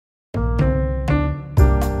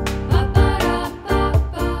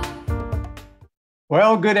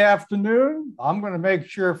Well, good afternoon. I'm going to make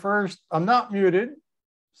sure first I'm not muted.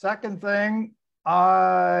 Second thing,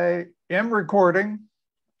 I am recording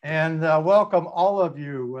and welcome all of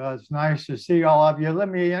you. It's nice to see all of you. Let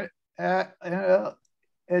me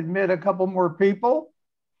admit a couple more people.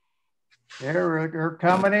 They're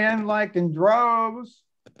coming in like in droves.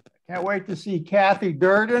 Can't wait to see Kathy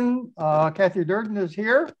Durdin. Kathy Durdin is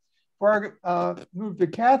here. Before I move to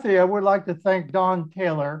Kathy, I would like to thank Don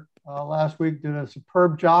Taylor. Last week did a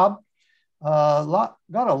superb job. Got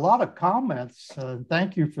a lot of comments.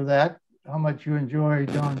 Thank you for that. How much you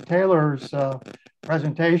enjoyed Don Taylor's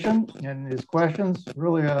presentation and his questions.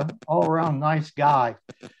 Really a all-around nice guy.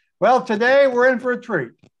 Well, today we're in for a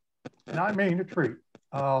treat, and I mean a treat.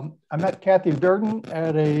 I met Kathy Durdin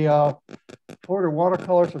at a Florida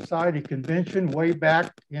Watercolor Society convention way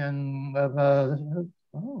back in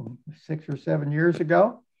 6 or 7 years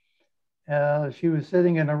ago. She was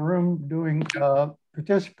sitting in a room doing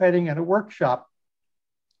participating in a workshop,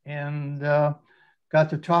 and got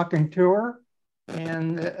to talking to her,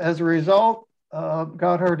 and as a result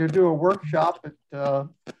got her to do a workshop at the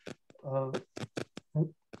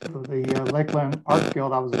Lakeland Art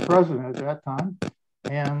Guild. I was the president at that time,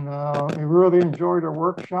 and I really enjoyed her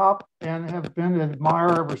workshop and have been an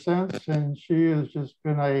admirer ever since. And she has just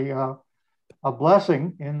been a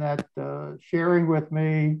blessing in that, sharing with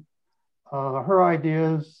me her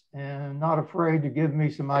ideas and not afraid to give me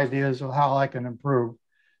some ideas of how I can improve.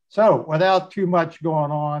 So without too much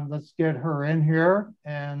going on, let's get her in here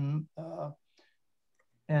and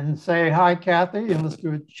say hi, Kathy, and let's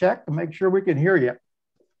do a check to make sure we can hear you.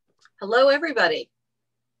 Hello, everybody.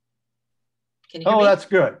 Can you hear me? Oh, that's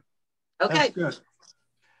good. Okay. That's good.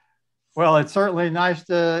 Well, it's certainly nice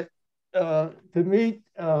to meet,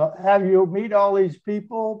 have you meet all these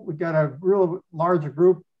people. We got a real large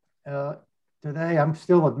group today. I'm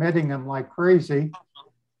still admitting them like crazy.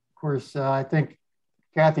 Of course, I think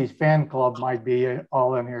Kathy's fan club might be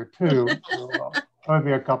all in here too. So,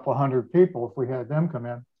 maybe a couple hundred people if we had them come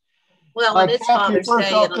in. Well, and it's Kathy, Father's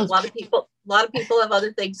Day, and a lot of people have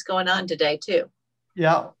other things going on today too.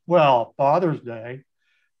 Yeah, well, Father's Day.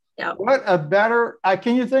 Yeah. What a better,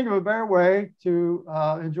 can you think of a better way to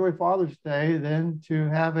enjoy Father's Day than to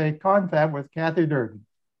have a confab with Kathy Durdin?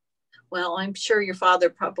 Well, I'm sure your father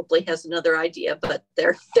probably has another idea, but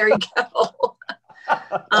there you go.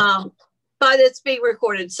 But it's being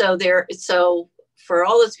recorded, so for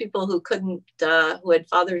all those people who couldn't, who had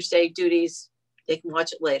Father's Day duties, they can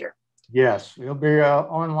watch it later. Yes, it'll be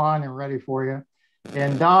online and ready for you.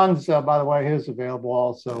 And Don's, by the way, is available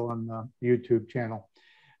also on the YouTube channel.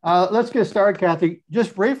 Let's get started, Kathy.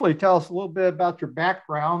 Just briefly tell us a little bit about your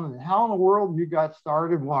background and how in the world you got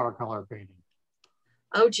started watercolor painting.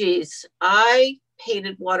 Oh, geez. I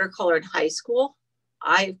painted watercolor in high school.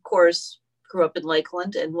 I, of course, grew up in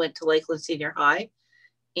Lakeland and went to Lakeland Senior High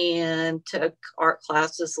and took art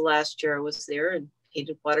classes the last year I was there and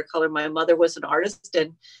painted watercolor. My mother was an artist,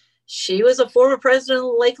 and she was a former president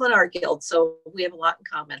of the Lakeland Art Guild, so we have a lot in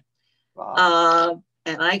common. Wow.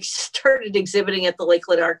 And I started exhibiting at the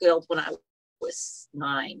Lakeland Art Guild when I was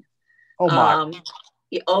 9. Oh my.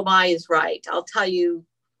 Oh my is right. I'll tell you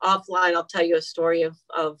offline, I'll tell you a story of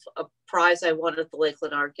a prize I won at the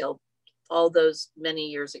Lakeland Art Guild all those many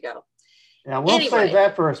years ago. Yeah, we'll save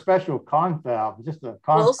that for a special confab. Just a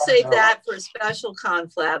confab. We'll save that for a special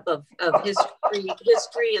confab of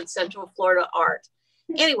history in Central Florida art.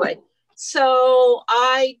 Anyway, so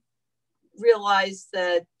I realized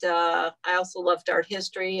that I also loved art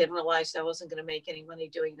history and realized I wasn't going to make any money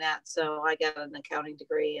doing that. So I got an accounting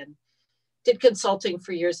degree and did consulting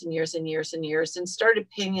for years and years and years and years, and started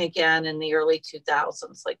painting again in the early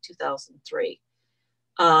 2000s, like 2003.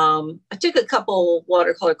 I took a couple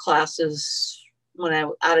watercolor classes when I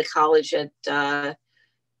was out of college at,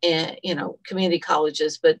 community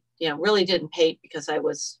colleges, but, really didn't paint because I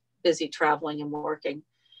was busy traveling and working,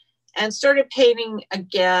 and started painting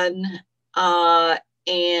again,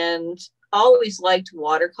 and always liked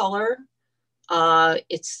watercolor.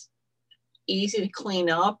 It's easy to clean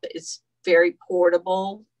up. It's very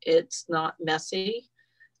portable. It's not messy.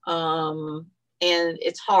 And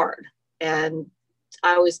it's hard. And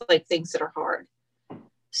I always like things that are hard.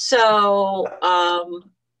 So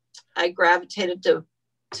I gravitated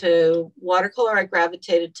to watercolor. I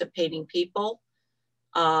gravitated to painting people.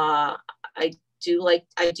 I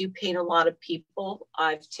do paint a lot of people.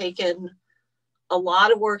 I've taken a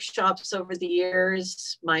lot of workshops over the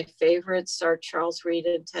years. My favorites are Charles Reed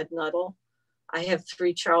and Ted Nuttall. I have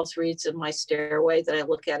 3 Charles Reeds in my stairway that I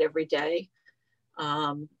look at every day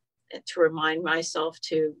to remind myself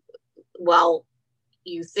to, while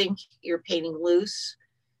you think you're painting loose,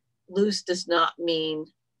 loose does not mean,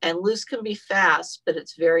 and loose can be fast, but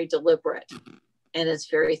it's very deliberate and it's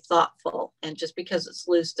very thoughtful. And just because it's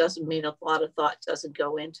loose doesn't mean a lot of thought doesn't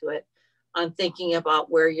go into it on thinking about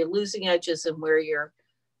where you're losing edges and where you're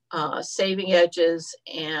saving edges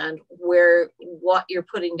and what you're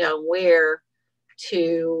putting down where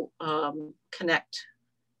to connect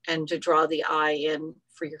and to draw the eye in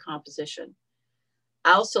for your composition.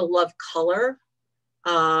 I also love color,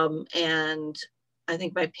 and I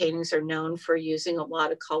think my paintings are known for using a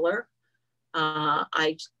lot of color.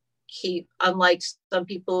 Unlike some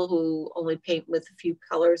people who only paint with a few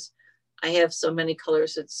colors, I have so many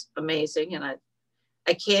colors, it's amazing. And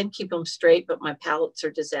I can keep them straight, but my palettes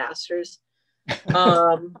are disasters.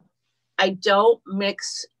 I don't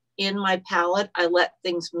mix in my palette. I let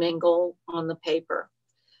things mingle on the paper.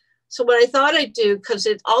 So what I thought I'd do, because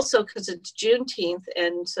it's Juneteenth,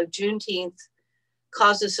 and so Juneteenth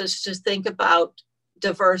causes us to think about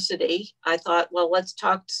diversity. I thought, well, let's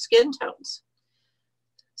talk skin tones.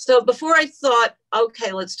 So before I thought,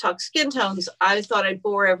 okay, let's talk skin tones, I thought I'm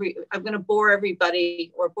going to bore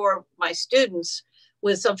everybody or bore my students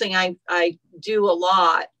with something I do a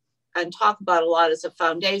lot and talk about a lot as a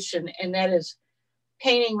foundation, and that is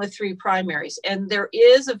painting with 3 primaries. And there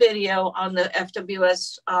is a video on the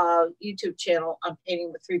FWS YouTube channel on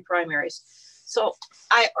painting with 3 primaries. So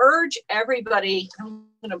I urge everybody, I'm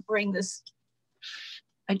going to bring this,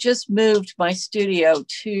 I just moved my studio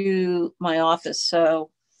to my office. So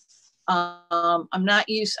I've not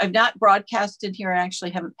broadcasted here. I actually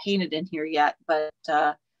haven't painted in here yet, but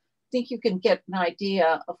I think you can get an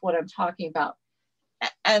idea of what I'm talking about.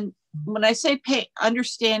 And when I say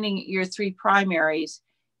understanding your 3 primaries,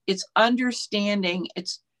 it's understanding,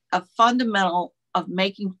 it's a fundamental of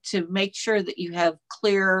make sure that you have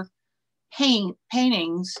clear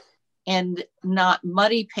paintings and not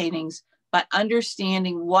muddy paintings, by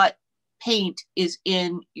understanding what paint is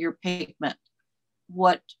in your pigment,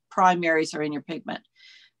 what primaries are in your pigment.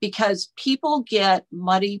 Because people get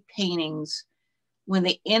muddy paintings when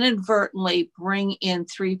they inadvertently bring in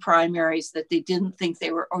 3 primaries that they didn't think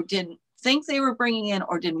they were, or didn't think they were bringing in,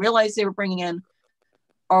 or didn't realize they were bringing in,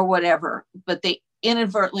 or whatever, but they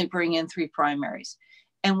inadvertently bring in 3 primaries.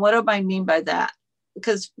 And what do I mean by that?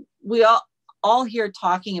 Because we all here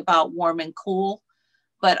talking about warm and cool,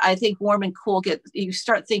 but I think warm and cool you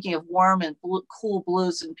start thinking of warm and cool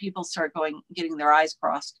blues and people start getting their eyes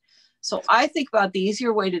crossed. So I think about the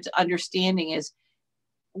easier way to understanding is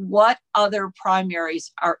what other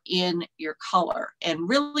primaries are in your color, and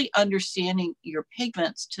really understanding your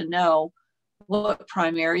pigments to know what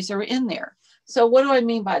primaries are in there. So what do I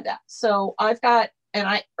mean by that? So I've got, and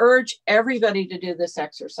I urge everybody to do this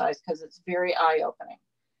exercise because it's very eye-opening.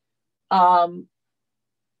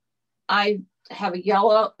 I have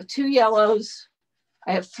 2 yellows,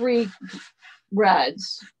 I have 3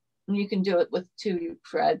 reds, and you can do it with 2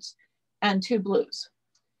 reds, and 2 blues.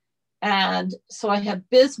 And so I have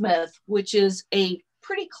bismuth, which is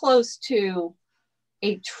pretty close to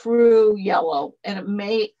a true yellow, and it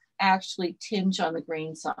may actually tinge on the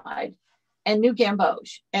green side, and new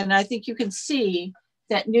gamboge. And I think you can see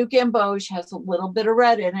that new gamboge has a little bit of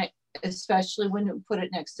red in it, especially when you put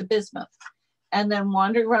it next to bismuth. And then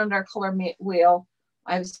wandering around our color wheel,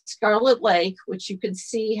 I have Scarlet Lake, which you can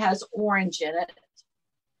see has orange in it,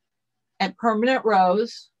 and Permanent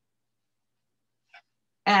Rose,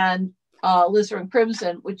 and Alizarin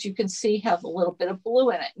Crimson, which you can see have a little bit of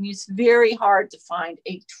blue in it. And it's very hard to find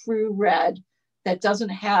a true red that doesn't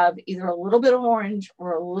have either a little bit of orange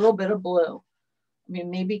or a little bit of blue. I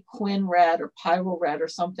mean, maybe Quin Red or Pyro Red or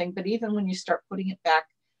something, but even when you start putting it back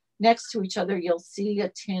next to each other, you'll see a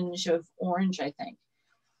tinge of orange, I think.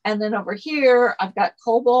 And then over here, I've got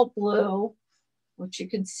Cobalt Blue, which you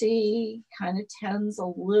can see kind of tends a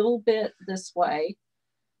little bit this way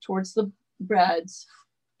towards the reds,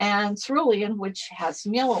 and Cerulean, which has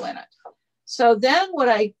some yellow in it. So then what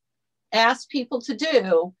I ask people to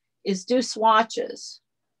do is do swatches.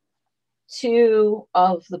 2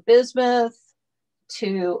 of the bismuth,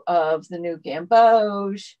 2 of the new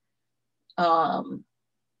gamboge, 2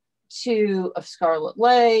 of Scarlet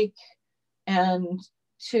Lake, and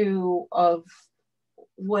 2 of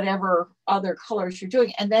whatever other colors you're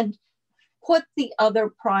doing, and then put the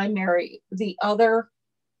other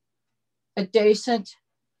adjacent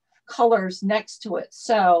colors next to it.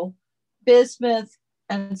 So bismuth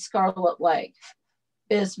and Scarlet Lake,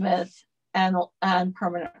 bismuth and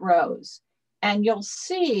Permanent Rose. And you'll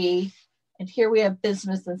see, and here we have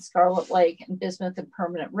bismuth and Scarlet Lake and bismuth and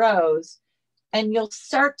Permanent Rose. And you'll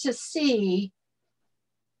start to see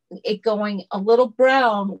it going a little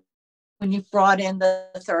brown when you've brought in the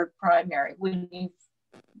 3rd primary, when you've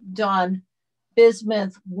done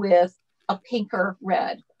bismuth with a pinker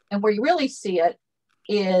red. And where you really see it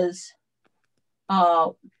is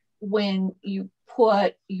when you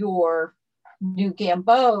put your new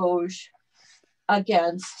gamboge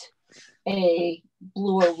against a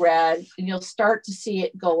blue or red, and you'll start to see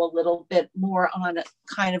it go a little bit more on a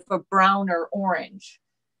kind of a browner orange.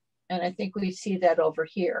 And I think we see that over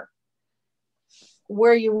here.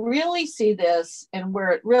 Where you really see this and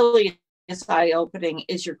where it really is eye-opening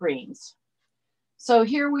is your greens. So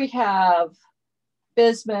here we have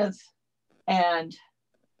bismuth and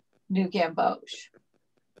new gamboge.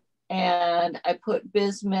 And I put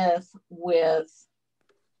bismuth with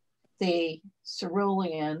the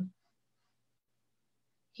cerulean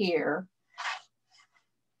here,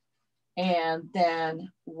 and then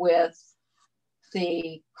with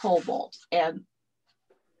the cobalt. And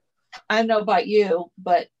I don't know about you,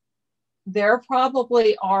 but there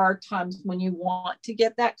probably are times when you want to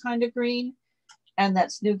get that kind of green, and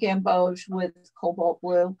that's new gamboge with cobalt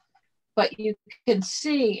blue. But you can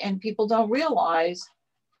see, and people don't realize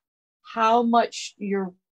how much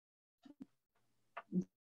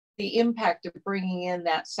the impact of bringing in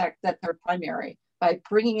that third primary. By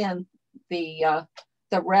bringing in the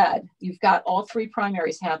red, you've got all three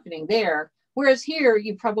primaries happening there. Whereas here,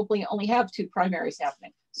 you probably only have two primaries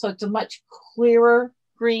happening. So it's a much clearer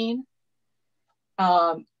green.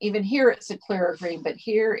 Even here, it's a clearer green, but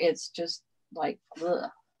here it's just like,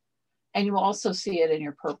 ugh. And you also see it in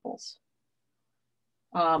your purples.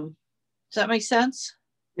 Does that make sense?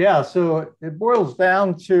 Yeah, so it boils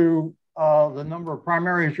down to the number of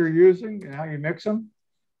primaries you're using and how you mix them.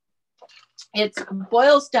 It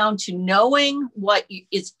boils down to knowing what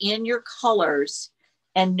is in your colors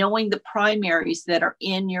and knowing the primaries that are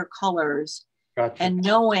in your colors. Gotcha. And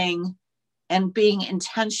knowing and being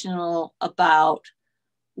intentional about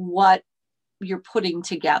what you're putting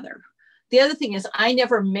together. The other thing is I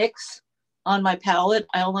never mix on my palette.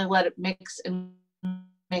 I only let it mix and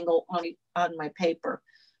mingle on my paper.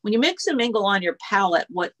 When you mix and mingle on your palette,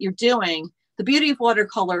 what you're doing, the beauty of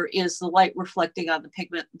watercolor is the light reflecting on the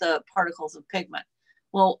pigment, the particles of pigment.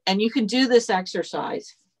 Well, and you can do this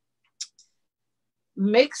exercise.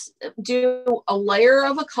 Do a layer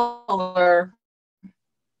of a color,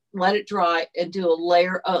 let it dry, and do a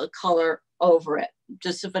layer of color over it,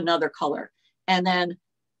 just of another color. And then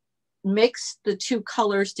mix the two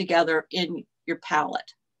colors together in your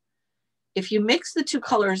palette. If you mix the two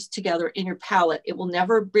colors together in your palette, it will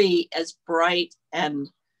never be as bright and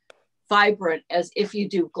vibrant as if you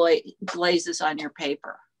do glazes on your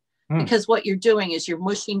paper. Because what you're doing is you're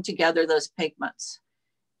mushing together those pigments.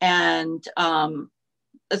 And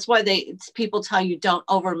that's why people tell you don't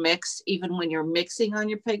over mix even when you're mixing on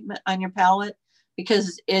your pigment, on your palette,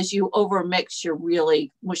 because as you over mix, you're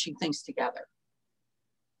really mushing things together.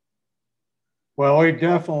 Well, we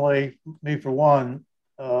definitely, me for one,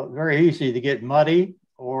 very easy to get muddy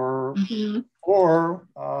or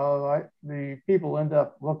like the people end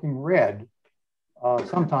up looking red.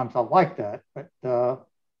 Sometimes I like that, but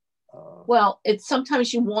well, it's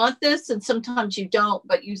sometimes you want this and sometimes you don't,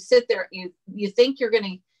 but you sit there, you think you're going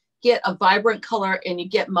to get a vibrant color and you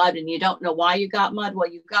get mud and you don't know why you got mud. Well,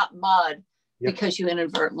 you got mud because you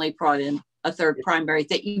inadvertently brought in a third primary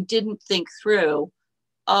that you didn't think through.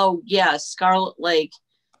 Oh yes, Scarlet Lake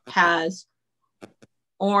has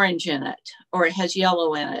orange in it, or it has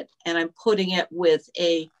yellow in it, and I'm putting it with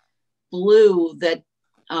a blue that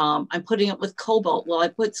I'm putting it with cobalt. Well, I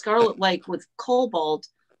put Scarlet Lake with cobalt.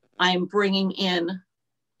 I'm bringing in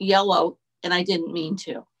yellow, and I didn't mean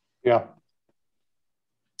to. Yeah.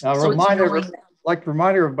 Now, So like to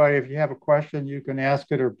remind everybody, if you have a question, you can ask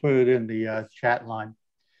it or put it in the chat line.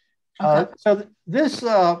 Okay. So this,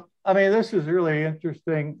 I mean, this is really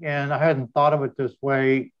interesting, and I hadn't thought of it this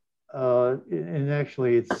way. And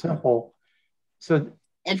actually, it's simple. So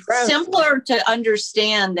it's simpler to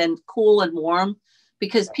understand than cool and warm,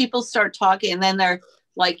 because people start talking and then they're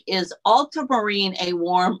like, is ultramarine a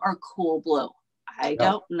warm or cool blue? I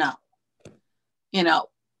don't know. You know,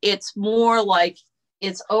 it's more like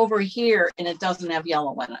it's over here and it doesn't have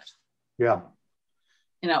yellow in it. Yeah.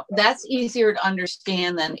 You know, that's easier to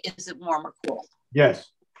understand than is it warm or cool?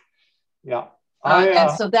 Yes. Yeah.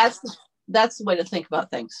 And so that's the way to think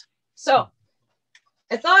about things. So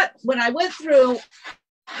I thought when I went through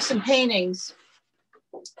some paintings,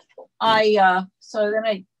 I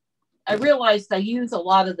realized I use a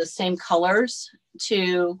lot of the same colors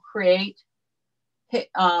to create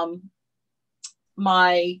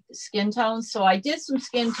my skin tones. So I did some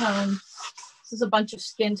skin tones. This is a bunch of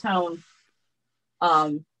skin tone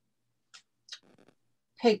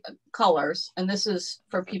colors, and this is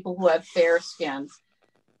for people who have fair skin.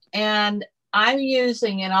 And I'm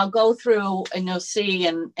using, and I'll go through and you'll see,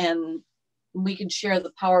 and we can share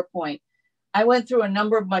the PowerPoint. I went through a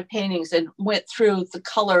number of my paintings and went through the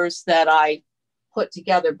colors that I put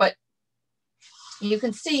together. But you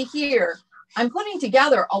can see here, I'm putting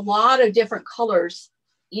together a lot of different colors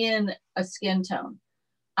in a skin tone.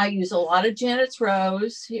 I use a lot of Janet's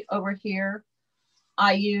Rose over here.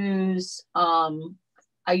 I use,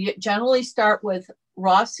 I generally start with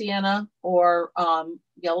raw sienna or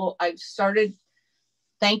yellow. I've started,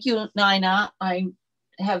 thank you, Nina. I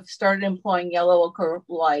have started employing yellow ochre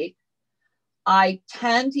light. I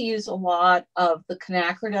tend to use a lot of the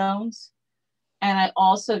quinacridones, and I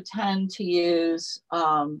also tend to use,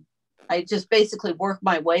 I just basically work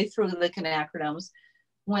my way through the quinacridones.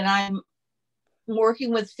 When I'm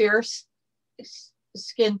working with fair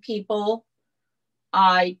skin people,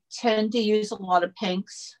 I tend to use a lot of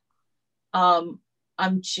pinks.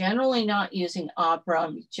 I'm generally not using opera.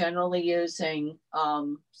 I'm generally using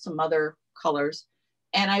some other colors.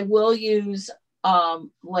 And I will use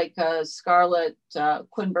like a scarlet,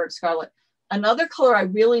 Quinbert scarlet. Another color I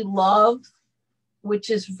really love, which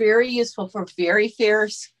is very useful for very fair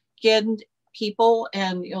skinned people,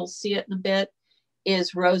 and you'll see it in a bit,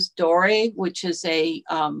 is Rose Doré, which is a,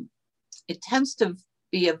 it tends to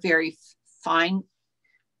be a very fine,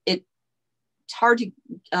 it's hard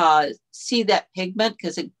to see that pigment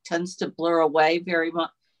because it tends to blur away very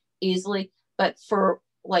much easily. But for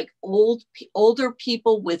like older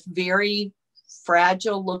people with very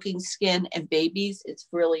fragile looking skin and babies, it's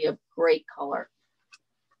really a great color.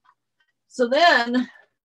 So then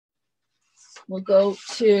we'll go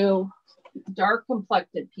to dark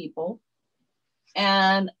complected people.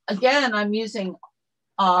 And again, I'm using,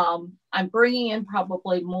 I'm bringing in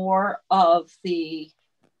probably more of the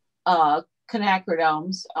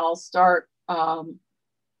quinacridones. I'll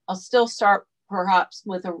still start perhaps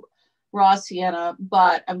with a raw sienna,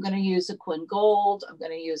 but I'm going to use a Quin Gold. I'm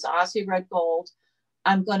going to use Aussie Red Gold.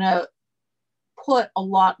 I'm going to put a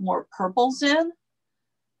lot more purples in.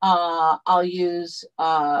 I'll use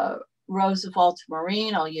Rose of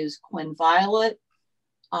Ultramarine. I'll use Quin Violet.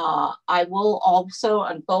 I will also,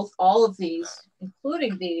 on all of these,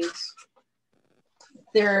 including these,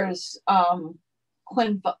 there's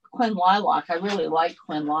Quin Lilac. I really like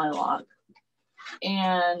Quin Lilac.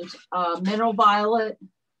 And Mineral Violet.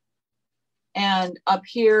 And up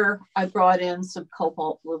here, I brought in some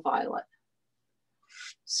Cobalt Blue Violet.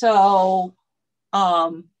 So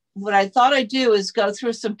what I thought I'd do is go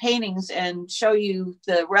through some paintings and show you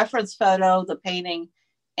the reference photo, the painting,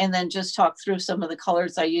 and then just talk through some of the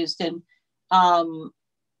colors I used in.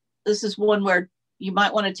 This is one where you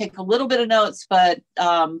might want to take a little bit of notes, but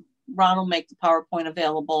Ron will make the PowerPoint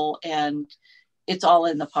available and it's all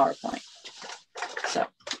in the PowerPoint. So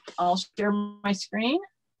I'll share my screen.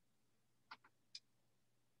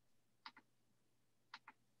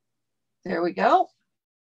 There we go.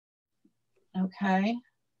 Okay.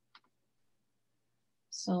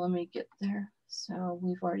 So let me get there. So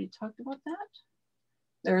we've already talked about that.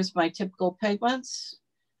 There's my typical pigments.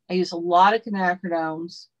 I use a lot of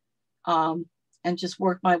quinacridones and just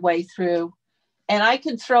work my way through. And I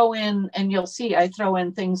can throw in, and you'll see, I throw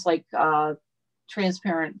in things like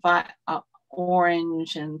transparent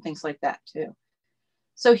orange and things like that too.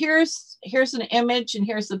 So here's an image and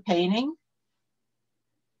here's the painting.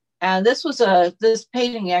 And this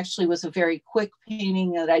painting actually was a very quick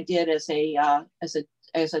painting that I did as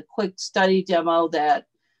a quick study demo that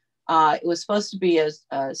it was supposed to be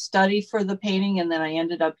a study for the painting, and then I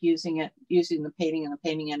ended up using the painting, and the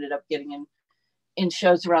painting ended up getting in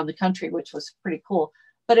shows around the country, which was pretty cool.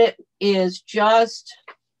 But it is just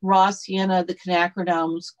raw sienna, the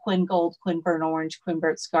quinacridones, Quin Gold, Quin Burnt Orange, Quin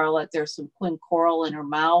Burnt Scarlet. There's some Quin Coral in her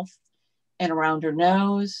mouth and around her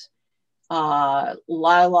nose.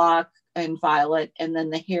 Lilac and violet, and then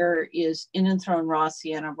the hair is in and thrown raw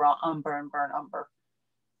sienna, raw umber, and burnt umber,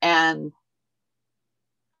 and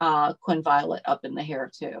Quin Violet up in the hair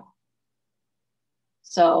too.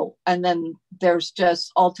 So, and then there's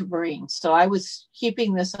just ultramarine. So I was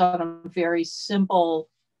keeping this on a very simple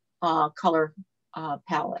color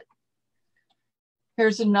palette.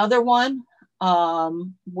 Here's another one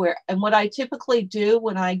where, and what I typically do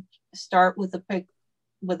when I start with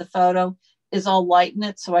a photo is I'll lighten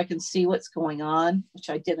it so I can see what's going on, which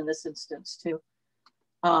I did in this instance too.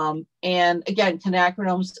 And again,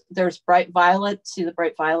 quinacridones, there's bright violet, see the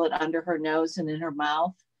bright violet under her nose and in her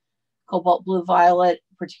mouth, Cobalt Blue Violet,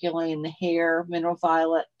 particularly in the hair, Mineral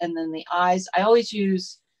Violet, and then the eyes. I always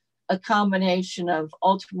use a combination of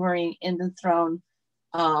ultramarine, indanthrone,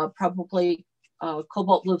 probably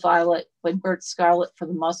Cobalt Blue Violet, Quin Burnt Scarlet for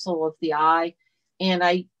the muscle of the eye. And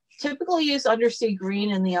I typically use undersea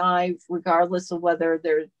green in the eye, regardless of whether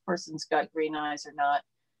their person's got green eyes or not.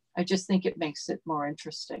 I just think it makes it more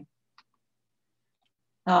interesting.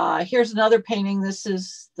 Here's another painting. This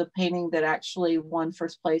is the painting that actually won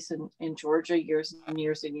first place in Georgia years and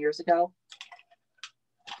years and years ago.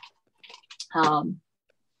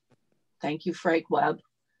 Thank you, Frank Webb.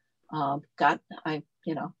 I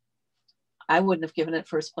wouldn't have given it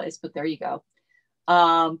first place, but there you go.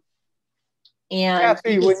 And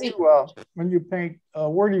Kathy, when you paint,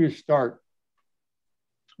 where do you start?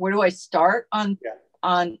 Where do I start on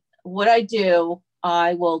what I do?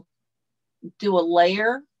 I will do a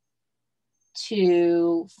layer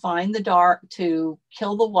to find the dark, to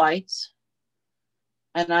kill the whites,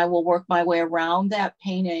 and I will work my way around that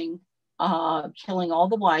painting, killing all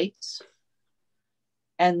the whites.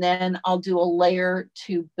 And then I'll do a layer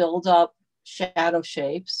to build up shadow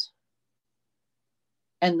shapes.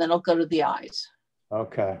 And then I'll go to the eyes.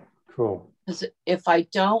 Okay, cool. Because if I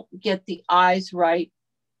don't get the eyes right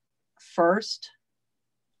first,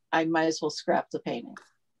 I might as well scrap the painting.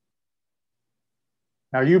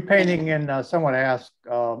 Now you painting in, someone asked,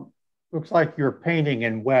 looks like you're painting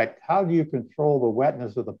in wet. How do you control the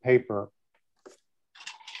wetness of the paper?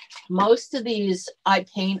 Most of these I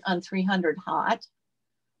paint on 300 hot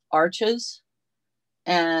arches,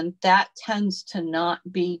 and that tends to not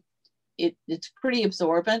be, it's pretty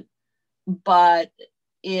absorbent, but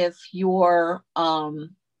if you're,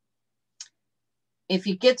 if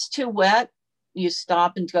it gets too wet, you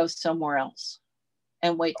stop and go somewhere else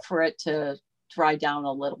and wait for it to dry down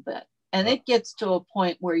a little bit. And it gets to a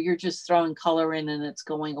point where you're just throwing color in and it's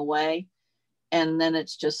going away. And then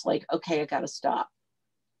it's just like, okay, I got to stop.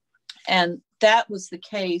 And that was the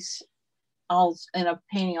case in a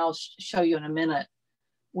painting I'll show you in a minute,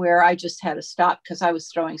 where I just had to stop because I was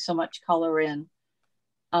throwing so much color in.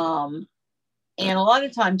 And a lot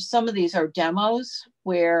of times, some of these are demos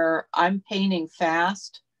where I'm painting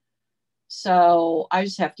fast. So I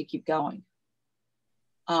just have to keep going.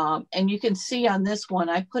 And you can see on this one,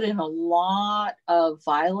 I put in a lot of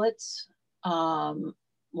violets,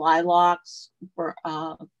 lilacs,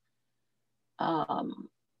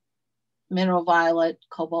 mineral violet,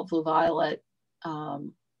 cobalt blue violet,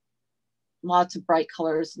 lots of bright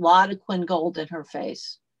colors, a lot of quin gold in her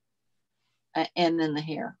face and in the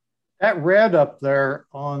hair. That red up there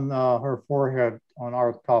on her forehead on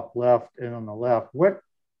our top left and on the left,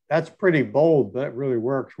 that's pretty bold, but it really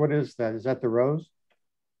works. What is that? Is that the rose?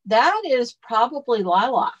 That is probably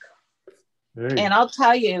lilac. Hey. And I'll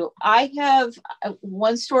tell you, I have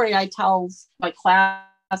one story I tell my class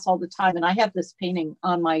all the time, and I have this painting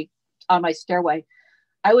on my stairway.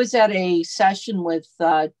 I was at a session with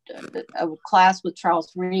a class with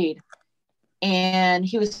Charles Reed, and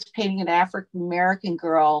he was painting an African American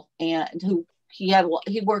girl, and who he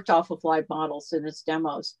worked off of live models in his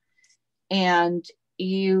demos, and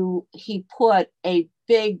he put a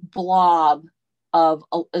big blob of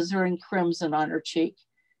alizarin crimson on her cheek,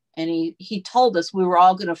 and he told us we were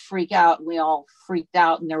all going to freak out, and we all freaked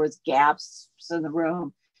out, and there was gaps in the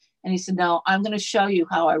room, and he said, "No, I'm going to show you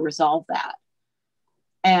how I resolve that."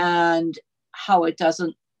 And how it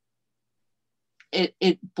doesn't,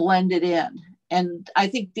 it blended in. And I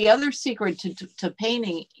think the other secret to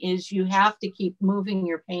painting is you have to keep moving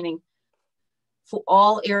your painting for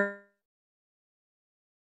all areas.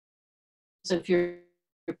 If you're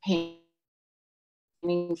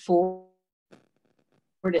painting forward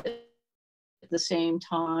at the same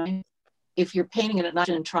time, if you're painting it at night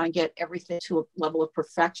and try and get everything to a level of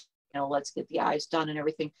perfection, let's get the eyes done and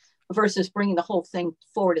everything, versus bringing the whole thing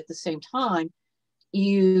forward at the same time,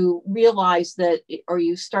 you realize that, or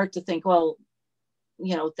you start to think, well,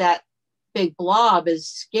 that big blob is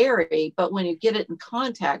scary, but when you get it in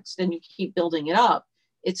context and you keep building it up,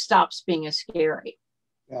 it stops being as scary.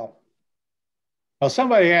 Yeah. Well,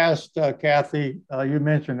 somebody asked, Kathy, you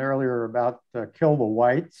mentioned earlier about kill the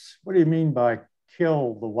whites. What do you mean by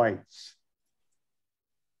kill the whites?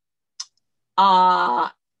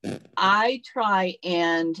 I try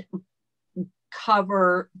and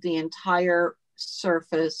cover the entire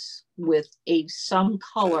surface with some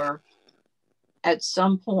color at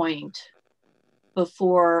some point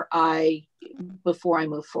before I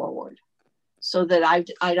move forward, so that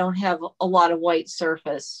I don't have a lot of white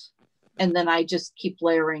surface, and then I just keep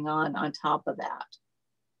layering on top of that.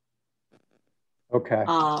 Okay.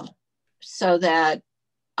 So that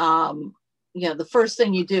the first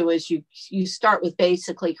thing you do is you start with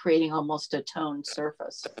basically creating almost a toned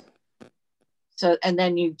surface. So, and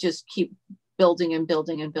then you just keep building and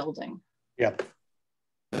building and building. Yep.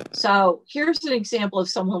 So here's an example of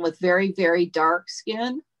someone with very, very dark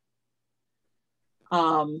skin.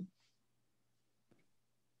 And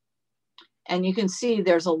you can see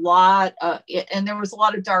there's a lot, and there was a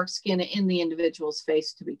lot of dark skin in the individual's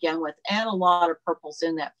face to begin with, and a lot of purples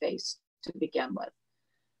in that face to begin with.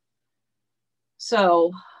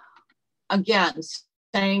 So again,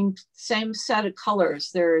 same set of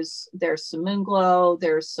colors. There's some mingle,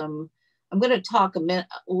 there's some, I'm going to talk a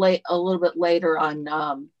little bit later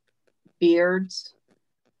on beards,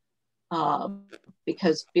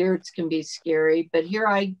 because beards can be scary. But here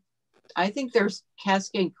I think there's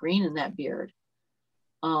cascade green in that beard,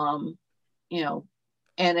 you know,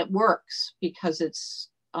 and it works because it's,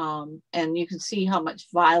 and you can see how much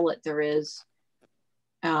violet there is,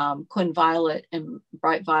 Quinn violet and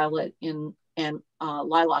bright violet and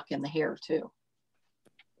lilac in the hair too.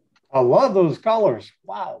 I love those colors.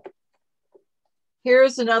 Wow.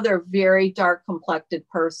 Here's another very dark complected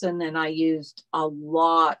person, and I used a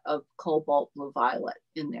lot of cobalt blue violet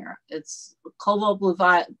in there. It's cobalt blue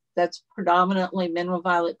violet. That's predominantly mineral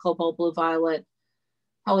violet, cobalt blue violet,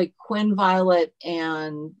 probably Quinn violet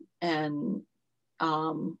and Quinn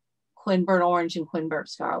burnt orange and Quinn burnt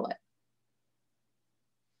scarlet.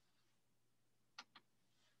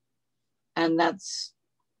 And that's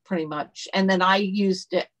pretty much, and then I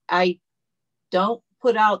used it. I don't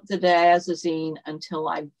put out the diazazine until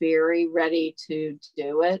I'm very ready to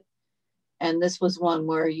do it. And this was one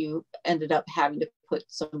where you ended up having to put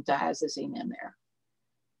some diazazine in there.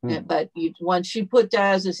 But once you put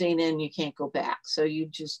diazazine in, you can't go back. So you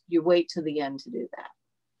wait to the end to do that.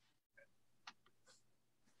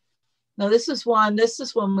 Now this is one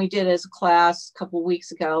we did as a class a couple of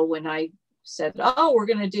weeks ago when I said, oh, we're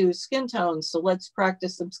going to do skin tones. So let's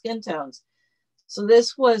practice some skin tones. So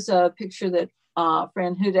this was a picture that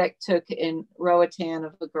Fran Hudek took in Roatan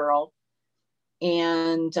of a girl.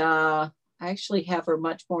 And I actually have her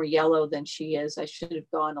much more yellow than she is. I should have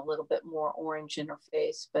gone a little bit more orange in her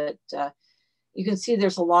face, but you can see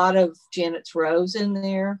there's a lot of Janet's Rose in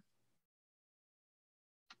there.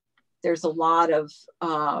 There's a lot of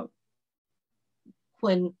the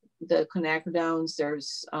quinacridones.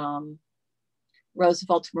 There's Rose of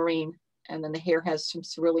Ultramarine, and then the hair has some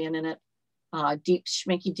cerulean in it. Deep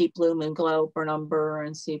schminky, deep blue, moon glow, burnt umber,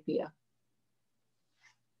 and sepia.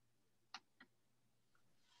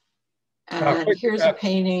 And here's a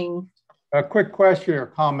painting. A quick question or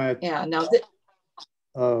comment. Yeah, now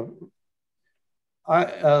the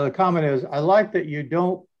comment is, I like that you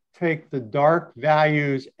don't take the dark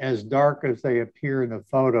values as dark as they appear in the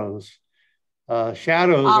photos.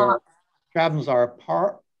 Shadows are a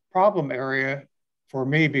problem area for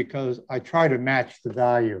me because I try to match the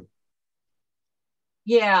value.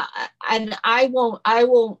 Yeah, and I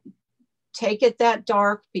won't take it that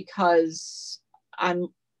dark because I'm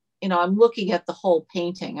looking at the whole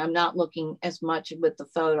painting. I'm not looking as much with the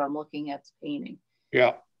photo. I'm looking at the painting.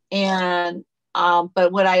 Yeah. And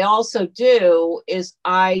but what I also do is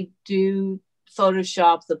I do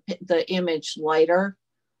Photoshop the image lighter,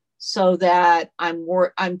 so that I'm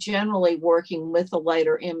generally working with a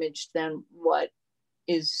lighter image than what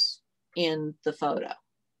is in the photo.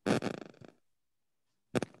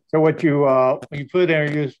 So what you when you put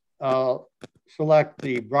in, you select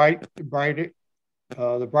the brightness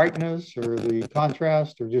or the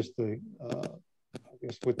contrast, or just the I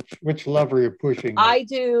guess which lever you're pushing. I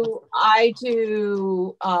do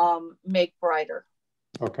make brighter.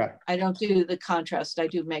 Okay. I don't do the contrast. I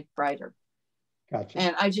do make brighter. Gotcha.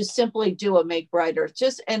 And I just simply do a make brighter.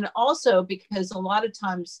 And also because a lot of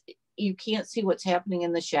times you can't see what's happening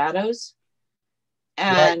in the shadows,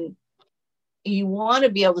 and right. You want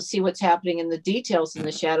to be able to see what's happening in the details in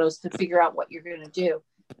the shadows to figure out what you're going to do.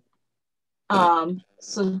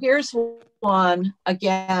 So here's one.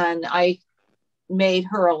 Again, I made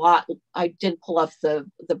her a lot. I did pull up the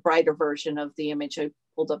brighter version of the image. I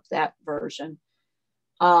pulled up that version.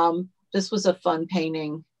 This was a fun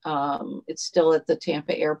painting. It's still at the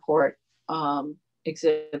Tampa Airport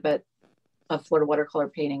exhibit of Florida watercolor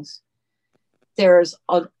paintings. There's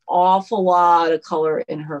an awful lot of color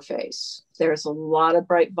in her face. There's a lot of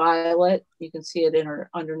bright violet. You can see it in her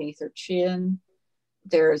underneath her chin.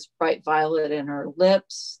 There's bright violet in her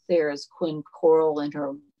lips. There's Quinn coral in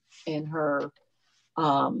her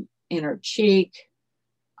cheek.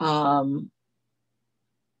 I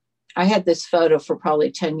had this photo for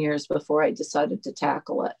probably 10 years before I decided to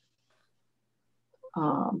tackle it,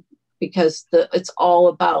 because it's all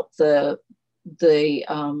about the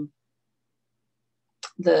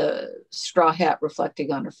straw hat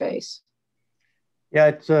reflecting on her face.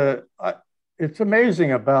 Yeah, it's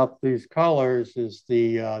amazing about these colors is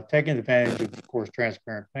the taking advantage of course,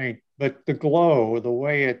 transparent paint, but the glow, the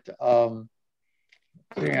way it,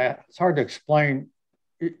 it's hard to explain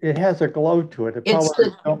it has a glow to it. The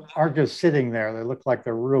colors aren't just sitting there. They look like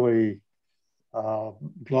they're really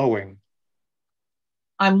glowing.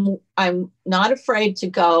 I'm not afraid to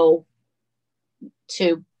go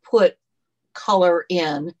to put color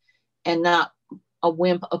in and not a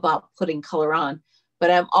wimp about putting color on.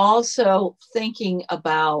 But I'm also thinking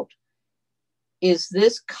about, is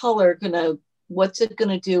this color what's it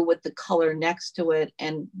gonna do with the color next to it?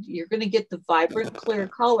 And you're gonna get the vibrant clear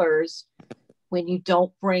colors when you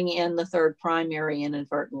don't bring in the third primary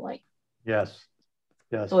inadvertently. Yes.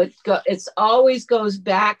 Yes. So it's always goes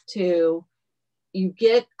back to, you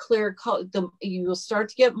get clear color, you will start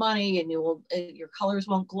to get money, and your colors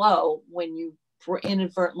won't glow when you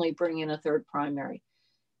inadvertently bring in a third primary.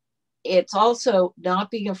 It's also not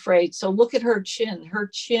being afraid. So look at her chin. Her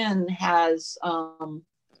chin has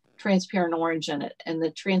transparent orange in it, and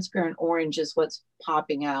the transparent orange is what's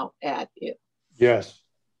popping out at you. Yes.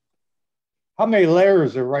 How many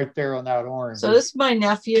layers are right there on that orange? So this is my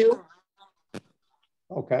nephew.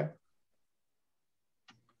 Okay.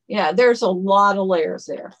 Yeah, there's a lot of layers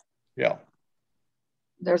there. Yeah.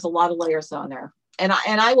 There's a lot of layers on there. And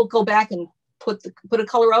I will go back and put a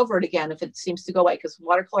color over it again if it seems to go away, because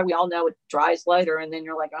watercolor, we all know it dries later, and then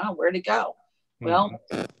you're like, oh, where'd it go? Well,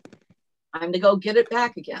 I'm to go get it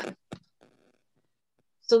back again.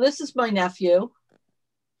 So this is my nephew.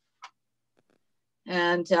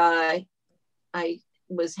 And I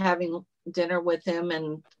was having dinner with him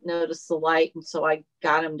and noticed the light, and so I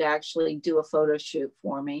got him to actually do a photo shoot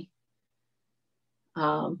for me,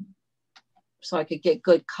 so I could get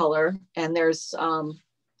good color. And there's a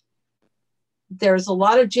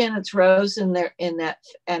lot of Janet's Rose in there,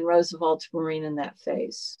 and Rose of Ultramarine in that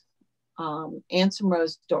face, and some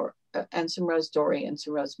Rose Dory, and some Rose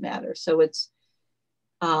Madder. So it's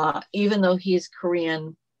even though he's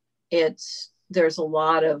Korean, there's a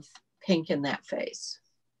lot of pink in that face.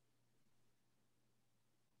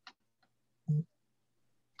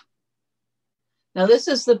 Now, this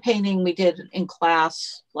is the painting we did in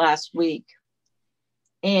class last week.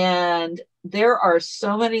 And there are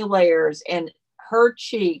so many layers, and her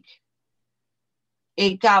cheek,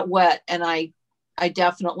 it got wet, and I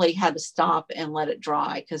definitely had to stop and let it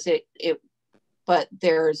dry, because but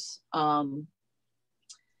there's,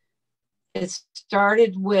 it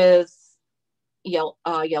started with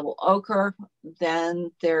yellow ochre,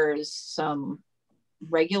 then there's some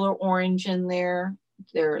regular orange in there.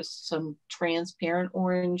 There's some transparent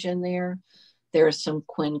orange in there. There's some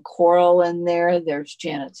Quin Coral in there. There's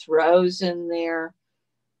Janet's Rose in there.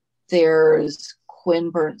 There's Quin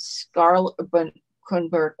Burnt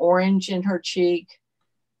Orange in her cheek.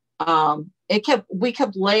 We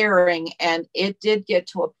kept layering, and it did get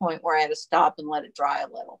to a point where I had to stop and let it dry a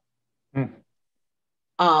little.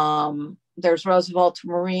 There's Rose of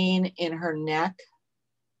Ultramarine in her neck.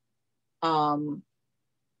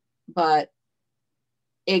 But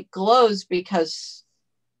it glows because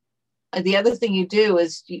the other thing you do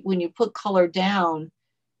is when you put color down,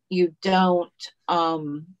 you don't,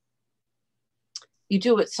 you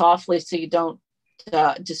do it softly so you don't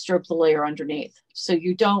disturb the layer underneath. So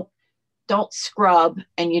you don't scrub,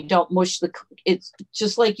 and you don't mush it's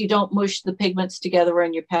just like you don't mush the pigments together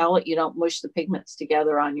on your palette, you don't mush the pigments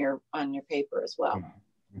together on your paper as well.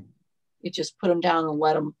 You just put them down and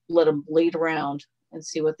let them bleed around and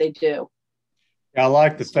see what they do. Yeah, I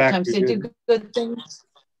like the fact sometimes they do good things.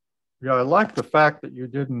 Yeah, I like the fact that you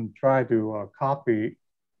didn't try to copy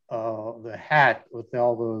the hat with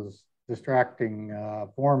all those distracting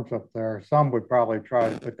forms up there. Some would probably try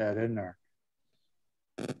to put that in there.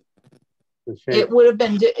 It would have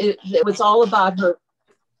been, it was all about her.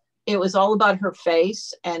 It was all about her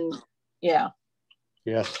face, and yeah.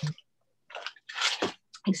 Yes.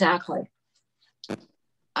 Exactly.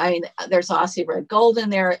 There's Aussie red gold in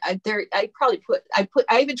there. I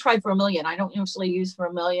even tried vermilion. I don't usually use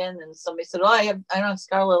vermilion, and somebody said, "Oh, I don't have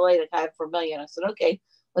scarlet light. I have vermilion." I said, "Okay,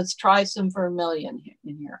 let's try some vermilion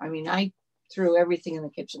in here." I mean, I threw everything in the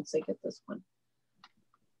kitchen sink at this one.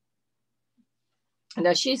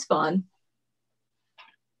 Now she's fun.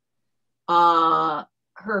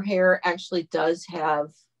 Her hair actually does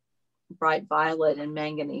have bright violet and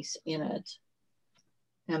manganese in it,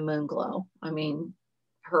 and moon glow. I mean,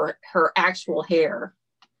 her actual hair.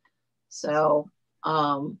 So,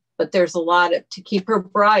 but there's a lot to keep her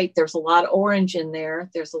bright. There's a lot of orange in there.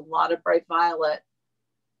 There's a lot of bright violet.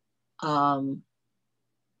 And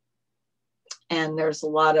there's a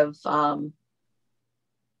lot of,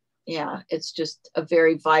 yeah, it's just a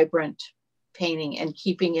very vibrant painting, and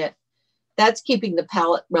that's keeping the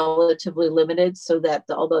palette relatively limited so that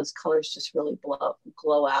all those colors just really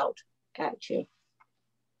glow out at you.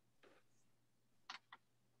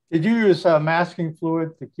 Did you use masking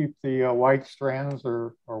fluid to keep the white strands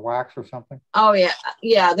or wax or something? Oh yeah,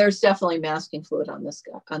 yeah. There's definitely masking fluid on this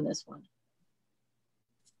guy, on this one,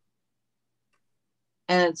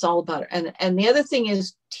 and it's all about it. And the other thing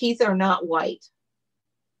is, teeth are not white.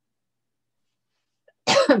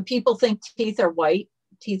 People think teeth are white.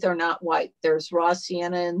 Teeth are not white. There's raw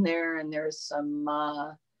sienna in there, and there's some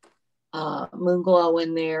moon glow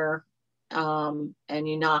in there, and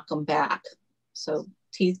you knock them back. So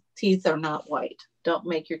teeth are not white. Don't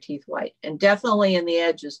make your teeth white, and definitely in the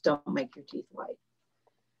edges, don't make your teeth white.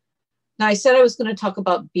 Now, I said I was going to talk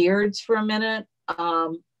about beards for a minute.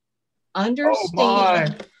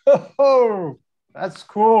 Understand. Oh my! Oh, that's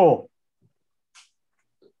cool.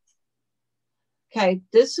 Okay,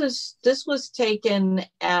 this was taken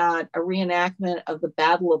at a reenactment of the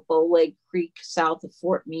Battle of Bow Leg Creek south of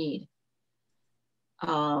Fort Meade.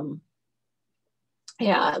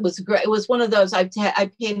 Yeah, it was great. It was one of those. I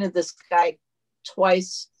painted this guy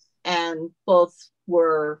twice, and both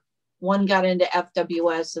were, one got into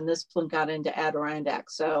FWS and this one got into Adirondack.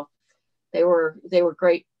 So they were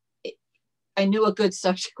great. I knew a good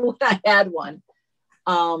subject when I had one.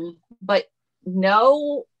 But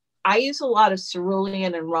no, I use a lot of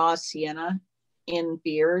cerulean and raw sienna in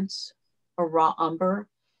beards or raw umber.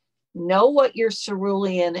 Know what your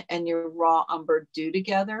cerulean and your raw umber do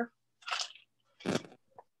together.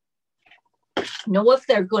 Know if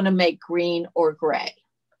they're going to make green or gray.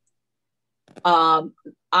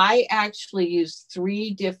 I actually use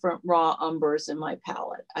 3 different raw umbers in my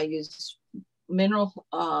palette. I use Mineral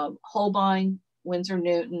Holbein, Winsor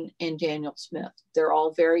Newton, and Daniel Smith. They're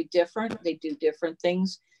all very different. They do different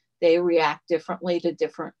things. They react differently to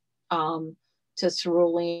different to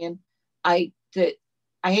cerulean. I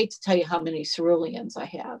hate to tell you how many ceruleans I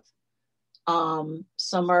have.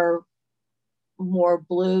 Some are more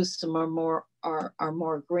blue, some are more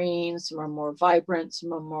green, some are more vibrant,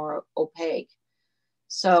 some are more opaque.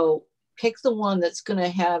 So pick the one that's going to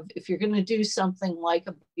have, if you're going to do something like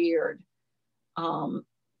a beard,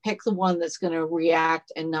 pick the one that's going to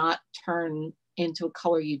react and not turn into a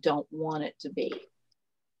color you don't want it to be.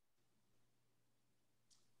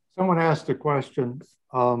 Someone asked a question.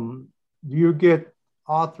 Do you get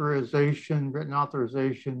written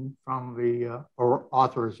authorization from the, or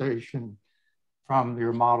authorization from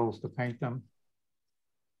your models to paint them?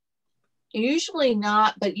 Usually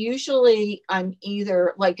not, but usually I'm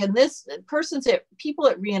either, like in this person's, people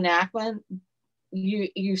at reenactment,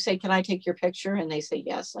 you say, can I take your picture? And they say,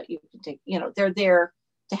 yes, like you can take, they're there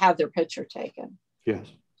to have their picture taken. Yes.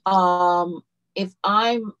 If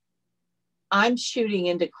I'm shooting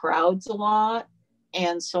into crowds a lot,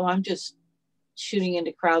 and so I'm just shooting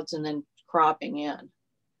into crowds and then cropping in.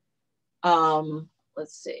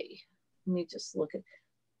 Let's see. Let me just look at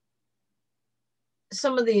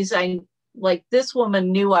some of these. Like this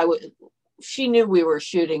woman knew she knew we were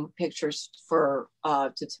shooting pictures for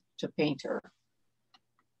to paint her.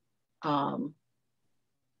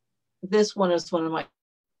 This one is one of my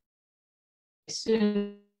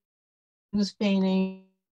students painting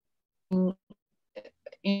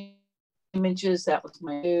images. That was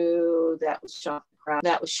that was shot in a crowd.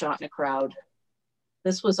 That was shot in a crowd.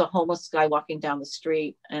 This was a homeless guy walking down the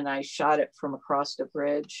street, and I shot it from across the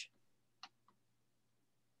bridge.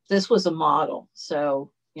 This was a model,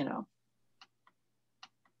 so that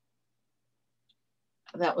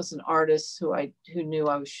was an artist who knew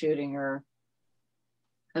I was shooting her,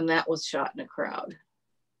 and that was shot in a crowd.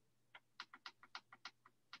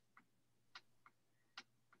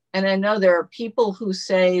 And I know there are people who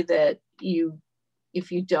say that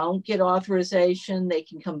if you don't get authorization, they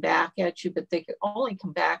can come back at you, but they can only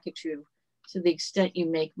come back at you to the extent you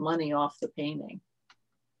make money off the painting.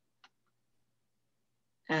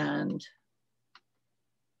 And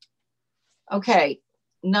okay,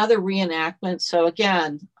 another reenactment. So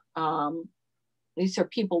again, these are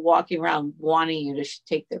people walking around wanting you to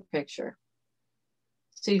take their picture.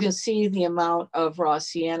 So you can see the amount of raw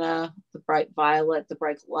sienna, the bright violet, the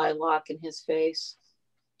bright lilac in his face,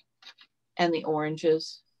 and the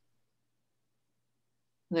oranges.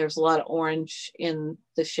 There's a lot of orange in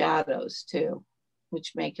the shadows too,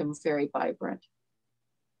 which make him very vibrant.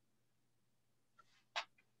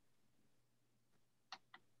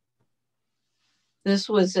 This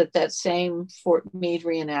was at that same Fort Meade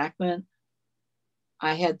reenactment.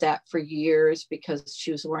 I had that for years because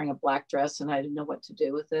she was wearing a black dress and I didn't know what to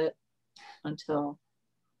do with it until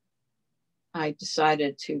I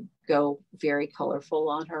decided to go very colorful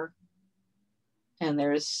on her. And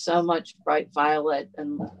there is so much bright violet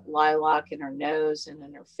and lilac in her nose and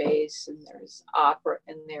in her face, and there's opera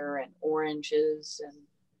in there and oranges, and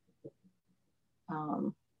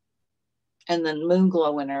and then moon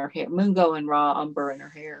glow in her hair, moon glow and raw umber in her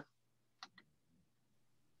hair.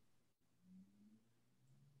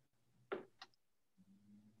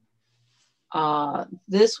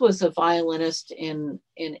 This was a violinist in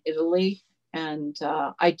Italy, and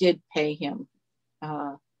I did pay him.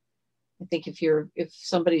 I think if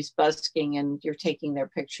somebody's busking and you're taking their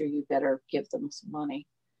picture, you better give them some money.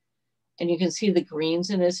 And you can see the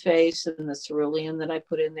greens in his face and the cerulean that I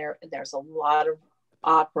put in there. And there's a lot of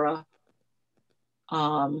opera,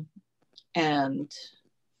 and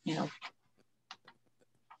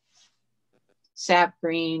sap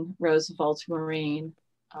green, rose of ultramarine,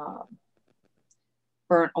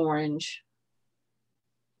 burnt orange,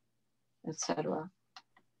 etc.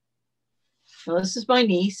 Now this is my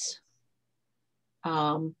niece,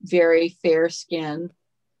 very fair skin,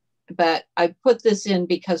 but I put this in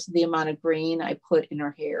because of the amount of green I put in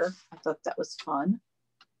her hair. I thought that was fun.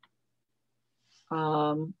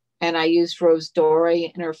 And I used Rose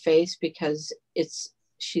Dory in her face because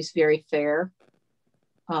she's very fair.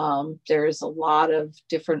 There's a lot of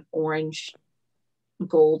different orange,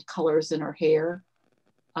 gold colors in her hair.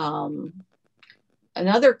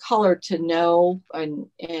 Another color to know, and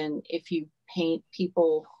if you paint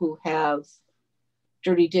people who have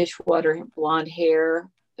dirty dishwater blonde hair,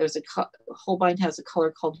 there's Holbein has a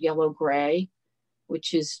color called yellow gray,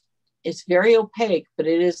 which it's very opaque, but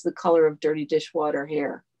it is the color of dirty dishwater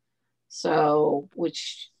hair. So,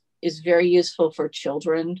 which is very useful for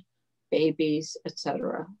children, babies,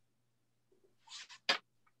 etc.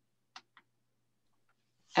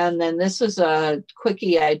 And then this is a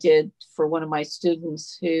quickie I did for one of my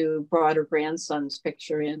students who brought her grandson's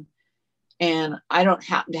picture in. And I don't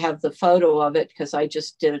happen to have the photo of it because I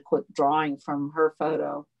just did a quick drawing from her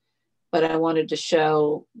photo. But I wanted to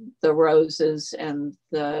show the roses and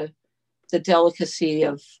the delicacy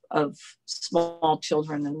of small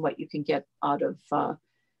children and what you can get out of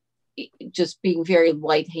just being very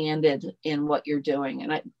light-handed in what you're doing.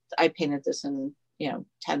 And I painted this in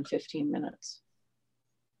 10, 15 minutes.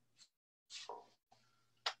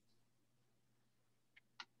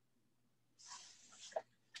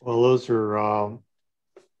 Well, those are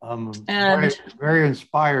very, very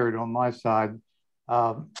inspired on my side.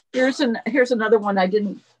 Here's another one I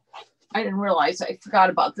didn't realize. I forgot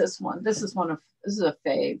about this one. This is a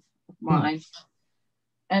fave of mine.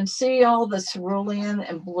 And see all the cerulean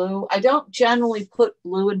and blue. I don't generally put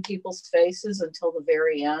blue in people's faces until the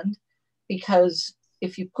very end, because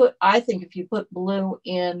I think if you put blue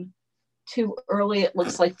in too early, it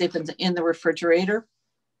looks like they've been in the refrigerator.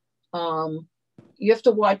 You have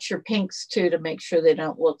to watch your pinks too to make sure they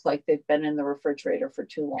don't look like they've been in the refrigerator for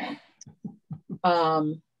too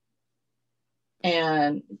long.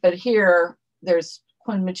 But here there's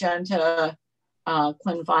Quin Magenta,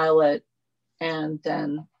 Quin Violet, and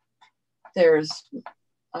then there's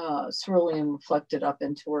cerulean reflected up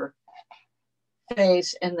into her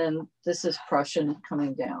face, and then this is Prussian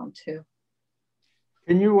coming down too.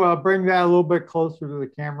 Can you bring that a little bit closer to the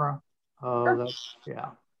camera? Sure.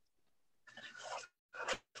 Yeah.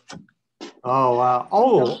 Oh, wow.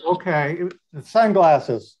 Oh, okay. The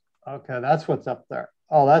sunglasses. Okay, that's what's up there.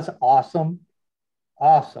 Oh, that's awesome.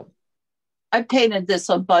 Awesome. I painted this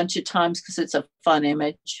a bunch of times because it's a fun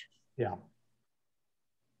image. Yeah.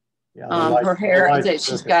 Yeah. Her hair,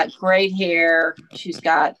 she's got great hair. She's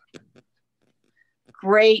got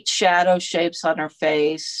great shadow shapes on her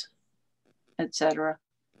face, etc.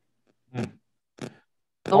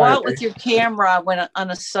 Go out with your camera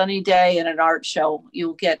on a sunny day in an art show.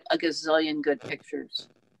 You'll get a gazillion good pictures.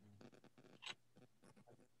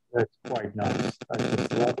 That's quite nice. I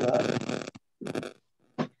just love that.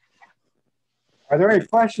 Are there any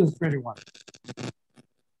questions for anyone?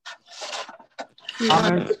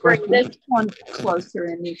 Bring this one closer,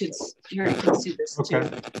 and you can see this too.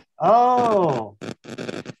 Oh.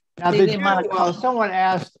 Now, someone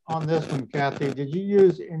asked on this one, Kathy, did you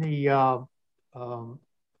use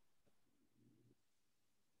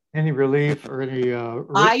any relief or any?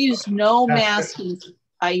 I use no masking.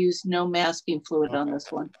 I use no masking fluid on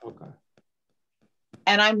this one. Okay.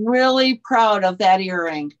 And I'm really proud of that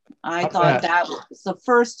earring. I thought that was the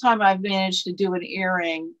first time I've managed to do an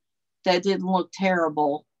earring that didn't look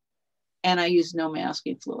terrible, and I used no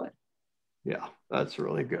masking fluid. Yeah, that's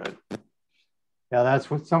really good. Yeah,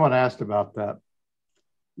 that's what someone asked about that.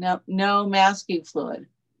 No masking fluid.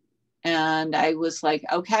 And I was like,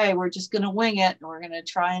 okay, we're just going to wing it. And we're going to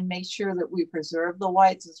try and make sure that we preserve the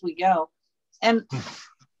whites as we go. And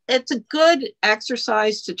it's a good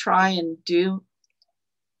exercise to try and do.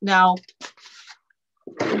 Now,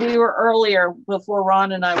 we were earlier, before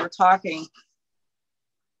Ron and I were talking,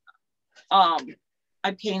 I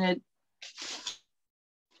painted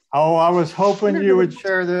Oh, I was hoping you would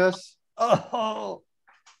share this. Oh,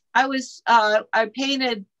 I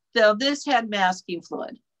painted, though this had masking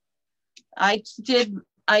fluid. I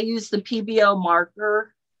used the PBO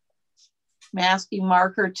marker, masking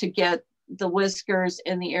marker, to get the whiskers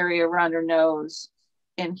in the area around her nose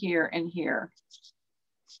and here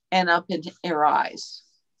and up into her eyes.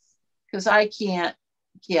 Because I can't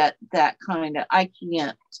get that I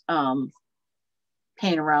can't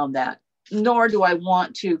paint around that. Nor do I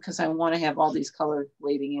want to, because I want to have all these colors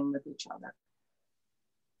bleeding in with each other.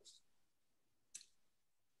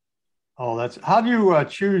 Oh, how do you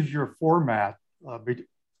choose your format?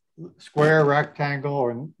 Square,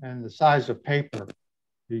 rectangle, and the size of paper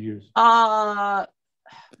you use? I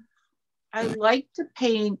like to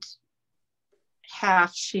paint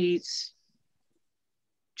half sheets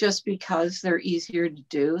just because they're easier to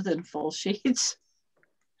do than full sheets.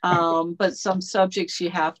 But some subjects you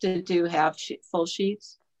have to do full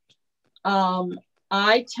sheets.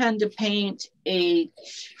 I tend to paint a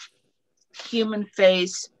human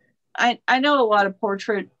face. I know a lot of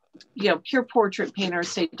pure portrait painters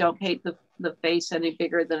say don't paint the face any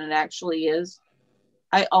bigger than it actually is.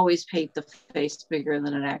 I always paint the face bigger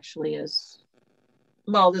than it actually is.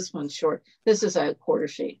 Well, this one's short. This is a quarter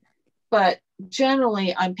sheet. But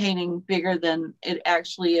generally, I'm painting bigger than it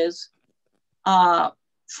actually is.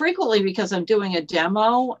 Frequently because I'm doing a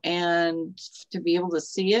demo and to be able to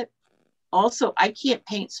see it. Also, I can't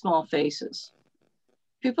paint small faces.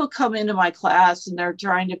 People come into my class and they're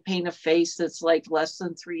trying to paint a face that's like less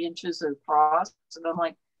than 3 inches across. And I'm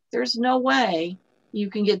like, there's no way you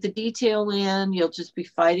can get the detail in. You'll just be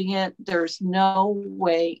fighting it. There's no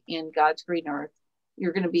way in God's green earth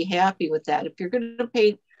you're going to be happy with that. If you're going to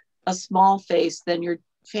paint a small face, then you're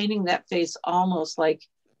painting that face almost like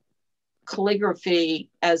calligraphy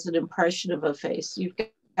as an impression of a face. You've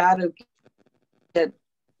got to get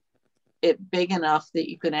it big enough that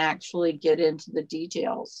you can actually get into the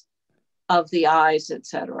details of the eyes,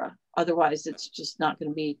 etc. Otherwise, it's just not going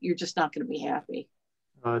to be, you're just not going to be happy.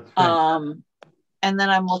 And then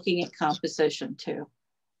I'm looking at composition too.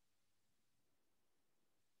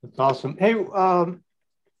 That's awesome. Hey,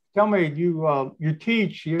 tell me, you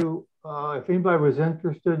teach, if anybody was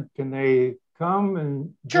interested, can they come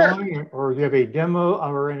and join? Sure. Or do you have a demo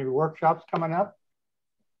or any workshops coming up?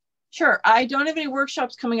 Sure. I don't have any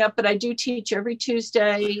workshops coming up, but I do teach every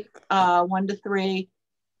Tuesday, 1 to 3.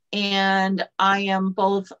 And I am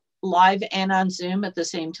both live and on Zoom at the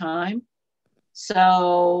same time.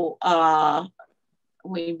 So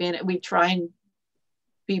we try and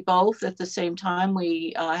be both at the same time.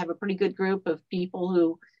 We have a pretty good group of people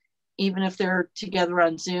who, even if they're together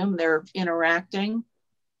on Zoom, they're interacting.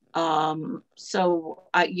 So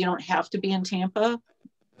you don't have to be in Tampa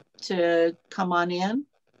to come on in.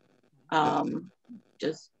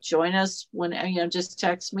 Just join us when, just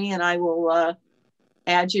text me and I will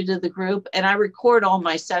add you to the group. And I record all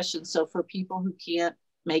my sessions. So for people who can't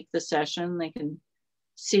make the session, they can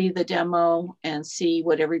see the demo and see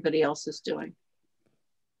what everybody else is doing.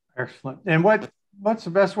 Excellent. And what's the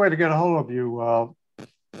best way to get a hold of you?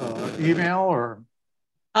 Email or?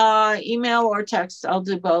 Email or text. I'll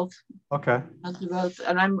do both. Okay. I'll do both.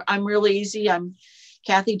 And I'm really easy. I'm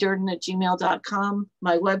kathydurdin@gmail.com.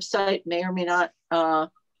 My website may or may not,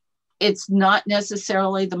 it's not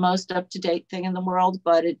necessarily the most up-to-date thing in the world,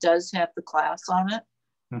 but it does have the class on it.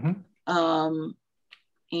 Mm-hmm.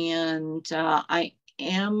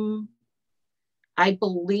 I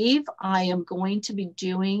believe I am going to be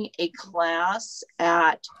doing a class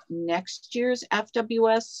at next year's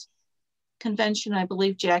FWS convention. I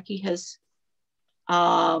believe Jackie has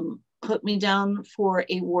put me down for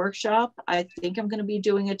a workshop. I think I'm going to be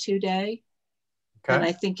doing a 2-day. Okay. And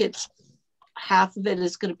I think half of it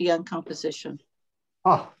is going to be on composition.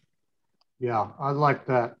 Oh, yeah, I like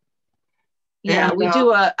that. Yeah, and,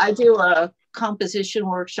 I do a composition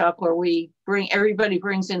workshop where everybody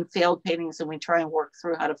brings in failed paintings and we try and work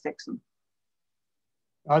through how to fix them.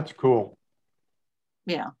 That's cool.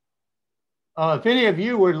 Yeah. If any of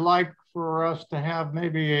you would like for us to have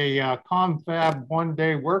maybe a ConFab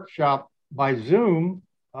 1-day workshop by Zoom,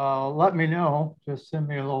 let me know. Just send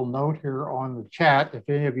me a little note here on the chat if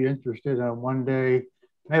any of you are interested in a 1-day.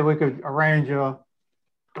 Maybe we could arrange a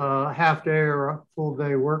half-day or a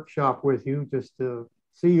full-day workshop with you just to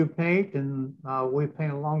see you paint and we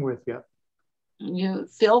paint along with you. You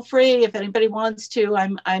feel free if anybody wants to.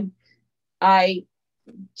 I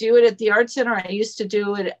do it at the Art Center. I used to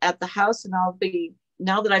do it at the house, and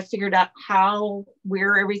now that I figured out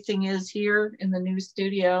where everything is here in the new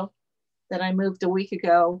studio that I moved a week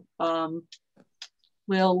ago,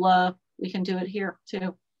 we can do it here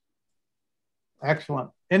too. Excellent.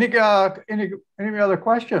 Any other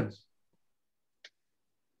questions?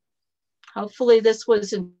 Hopefully this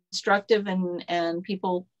was instructive and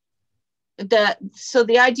people so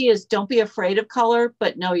the idea is don't be afraid of color,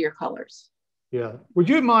 but know your colors. Yeah. Would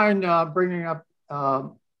you mind bringing up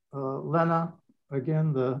Lena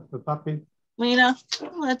again, the puppy? Lena,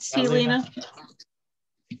 let's see, Lena.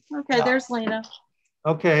 Okay, yeah. There's Lena.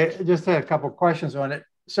 Okay, just had a couple of questions on it.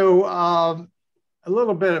 So a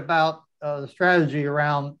little bit about the strategy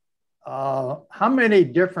around how many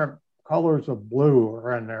different colors of blue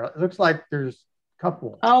are in there. It looks like there's a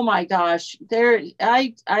couple. Oh my gosh,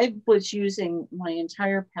 I was using my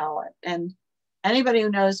entire palette, and anybody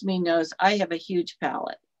who knows me knows I have a huge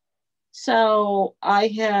palette. So I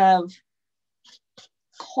have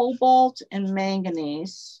cobalt and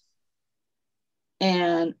manganese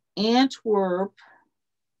and Antwerp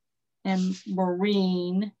and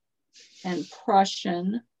marine and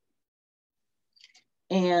Prussian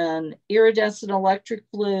and iridescent electric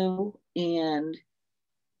blue and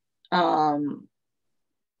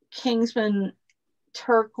Kingsman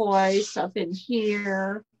turquoise up in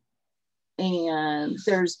here. And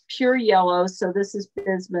there's pure yellow. So this is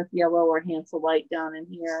bismuth yellow or Hansel light down in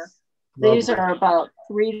here. Lovely. These are about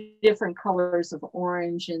 3 different colors of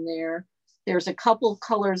orange in there. There's a couple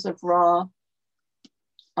colors of raw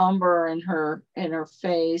umber in her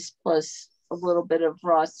face, plus a little bit of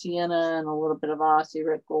raw sienna and a little bit of Aussie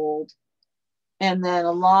red gold. And then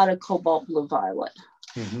a lot of cobalt blue violet.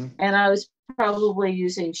 Mm-hmm. And I was probably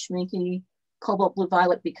using Schminke cobalt blue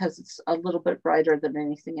violet because it's a little bit brighter than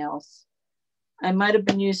anything else. I might have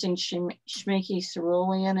been using Schminke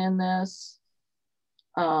cerulean in this.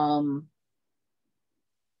 I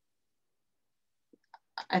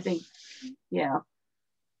think, yeah,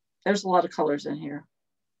 there's a lot of colors in here.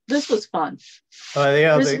 This was fun.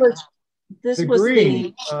 Yeah, this was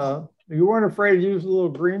green. You weren't afraid to use a little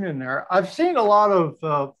green in there. I've seen a lot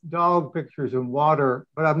of dog pictures in water,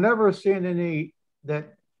 but I've never seen any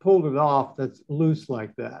that pulled it off that's loose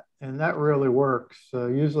like that. And that really works.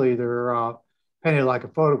 Usually they're painted like a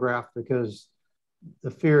photograph because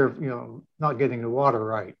the fear of, not getting the water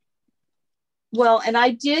right. Well, and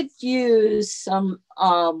I did use some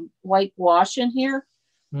white gouache in here.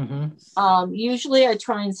 Mm-hmm. Usually I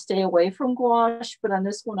try and stay away from gouache, but on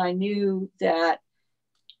this one I knew that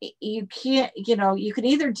you can't, you can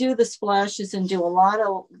either do the splashes and do a lot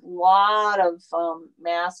of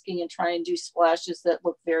masking and try and do splashes that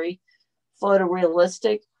look very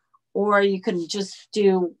photorealistic, or you can just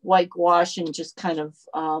do white gouache and just kind of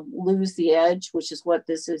lose the edge, which is what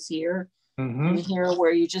this is here. Mm-hmm. And here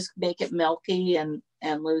where you just make it milky and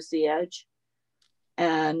lose the edge.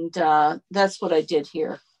 And that's what I did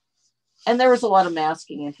here. And there was a lot of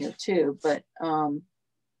masking in here too, but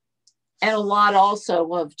and a lot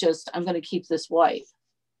also of just, I'm going to keep this white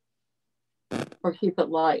or keep it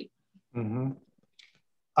light. Mm-hmm.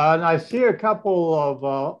 And I see a couple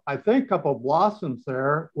of, I think a couple of blossoms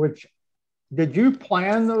there, which, did you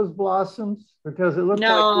plan those blossoms? Because it looked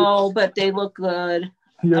no, but they look good.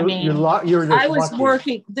 I was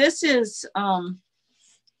working, this is, I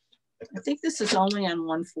think this is only on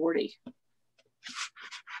 140.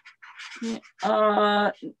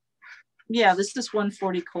 Yeah, this is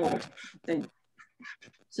 140 cold, I think.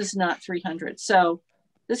 This is not 300. So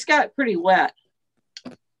this got pretty wet.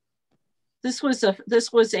 This was a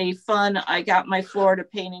fun, I got my Florida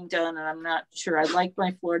painting done, and I'm not sure I like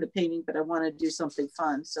my Florida painting, but I want to do something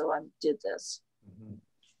fun. So I did this. Mm-hmm.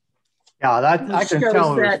 Yeah, I can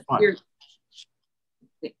tell it was fun.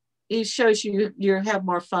 It shows you have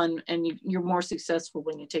more fun and you're more successful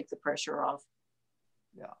when you take the pressure off.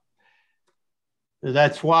 Yeah.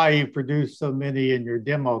 That's why you produce so many in your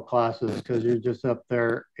demo classes, because you're just up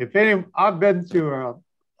there. I've been to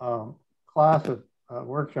a class of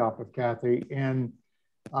workshop with Kathy, and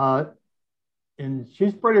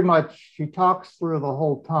she's pretty much, she talks through the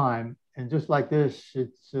whole time, and just like this,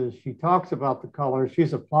 she talks about the color,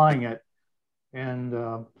 she's applying it, and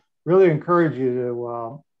really encourage you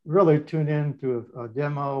to really tune into a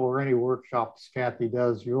demo or any workshops Kathy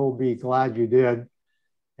does. You'll be glad you did.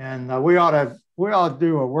 And we ought to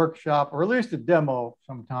do a workshop or at least a demo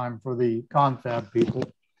sometime for the ConFab people.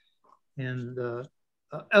 And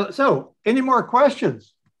so, any more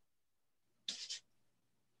questions?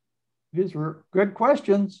 These were good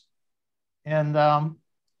questions. And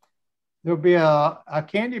there'll be a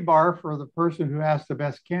candy bar for the person who asked the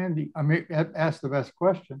best asked the best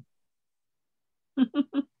question.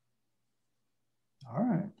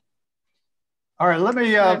 All right, let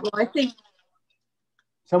me. Well, I think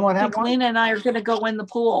someone have one? Lena and I are going to go in the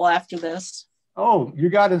pool after this. Oh, you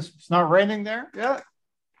got it. It's not raining there yet?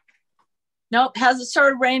 Nope, hasn't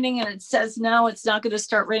started raining, and it says now it's not going to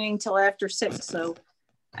start raining until after 6. So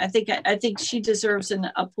I think she deserves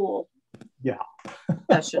a pool. Yeah.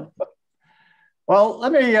 Session. Well,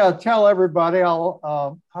 let me tell everybody.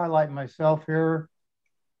 I'll highlight myself here,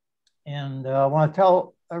 and I want to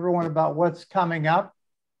tell everyone about what's coming up.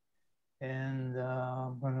 And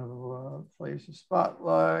I'm going to place a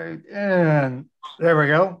spotlight, and there we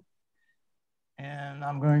go. And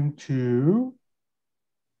I'm going to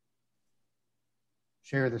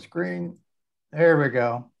share the screen. There we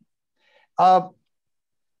go.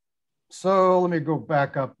 So let me go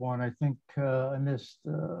back up one. I think I missed.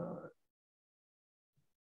 There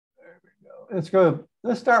we go.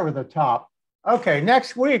 Let's start with the top. Okay,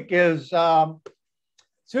 next week is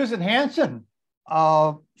Susan Hansen.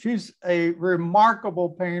 She's a remarkable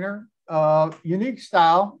painter, unique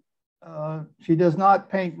style. She does not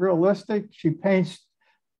paint realistic. She paints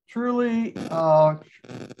truly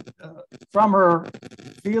from her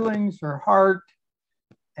feelings, her heart,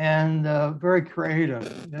 and very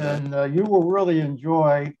creative. And you will really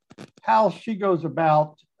enjoy how she goes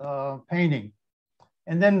about painting.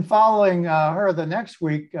 And then following her the next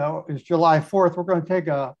week is July 4th. We're going to take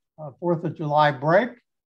a 4th of July break.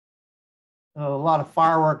 A lot of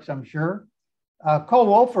fireworks, I'm sure. Cole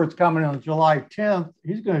Wolford's coming on July 10th.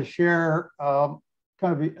 He's going to share kind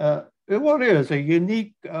of what is a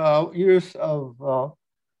unique use of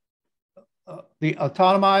the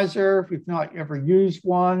atomizer. If you've not ever used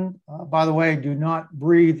one, by the way, do not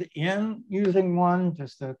breathe in using one,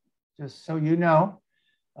 just so you know.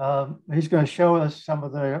 He's going to show us some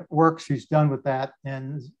of the works he's done with that,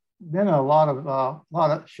 and been a lot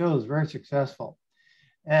of shows, very successful.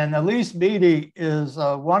 And Elise Beatty is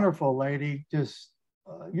a wonderful lady.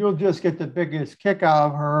 You'll just get the biggest kick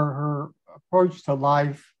out of her approach to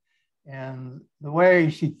life, and the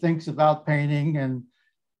way she thinks about painting. And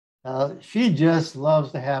she just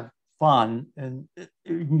loves to have fun. And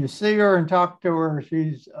you see her and talk to her,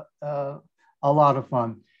 she's a lot of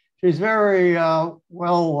fun. She's very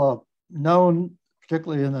well known,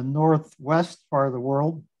 particularly in the northwest part of the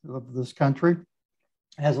world of this country.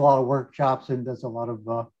 Has a lot of workshops and does a lot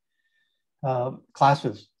of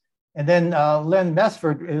classes. And then Lynn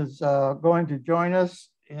Mesford is going to join us,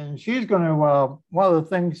 and she's going to, one of the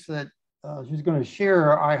things that she's going to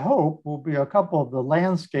share, I hope, will be a couple of the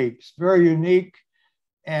landscapes, very unique,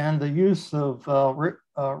 and the use of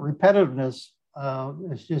repetitiveness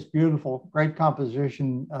is just beautiful. Great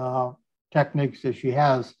composition techniques that she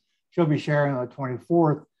has. She'll be sharing on the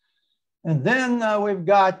 24th. And then we've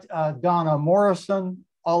got Donna Morrison.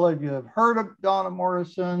 All of you have heard of Donna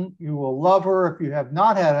Morrison. You will love her. If you have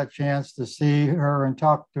not had a chance to see her and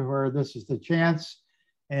talk to her, this is the chance.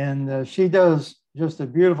 And she does just a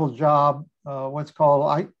beautiful job, what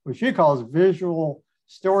she calls visual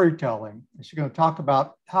storytelling. She's going to talk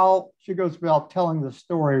about how she goes about telling the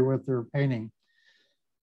story with her painting.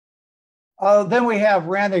 Then we have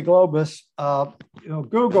Randy Globus.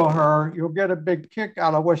 Google her. You'll get a big kick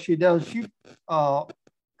out of what she does. She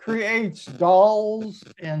creates dolls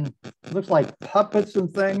and looks like puppets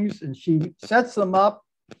and things, and she sets them up,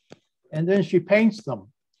 and then she paints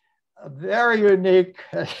them. Very unique.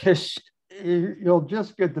 You'll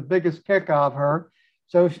just get the biggest kick out of her.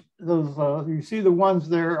 So those you see the ones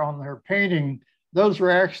there on her painting, those were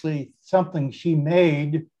actually something she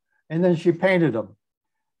made, and then she painted them.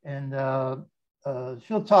 And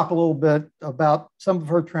she'll talk a little bit about some of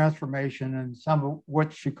her transformation, and some of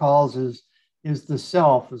what she calls is the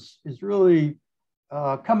self, is really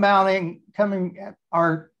coming at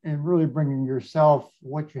art and really bringing yourself,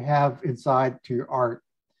 what you have inside, to your art.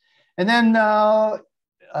 And then Vlad,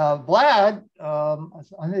 I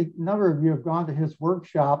think a number of you have gone to his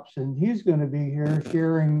workshops, and he's going to be here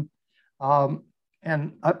sharing.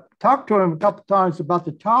 And I talked to him a couple of times about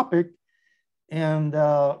the topic, and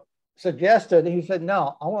suggested, he said,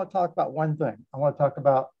 no, I want to talk about one thing. I want to talk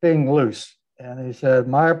about being loose. And he said,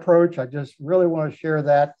 my approach, I just really want to share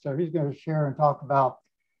that. So he's going to share and talk about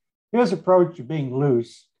his approach to being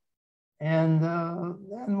loose. And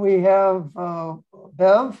then we have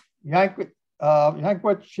Bev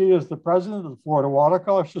Yankwitz. She is the president of the Florida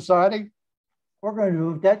Watercolor Society. We're going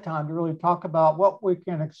to, at that time, to really talk about what we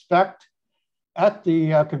can expect at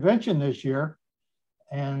the convention this year.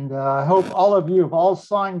 And I hope all of you have all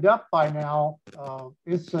signed up by now.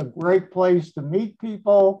 It's a great place to meet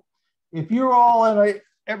people. If you're all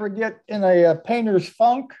ever get in a painter's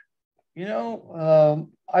funk,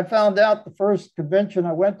 I found out the first convention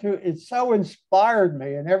I went to, it so inspired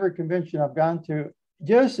me, and every convention I've gone to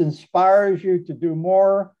just inspires you to do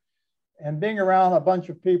more, and being around a bunch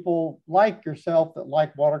of people like yourself that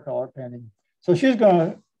like watercolor painting. So she's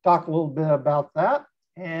going to talk a little bit about that.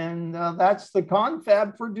 And that's the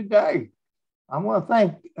confab for today. I want to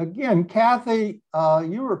thank again, Kathy.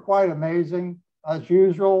 You were quite amazing as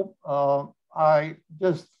usual. I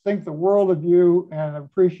just think the world of you and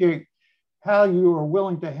appreciate how you are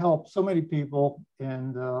willing to help so many people.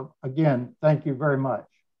 And again, thank you very much.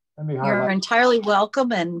 You're entirely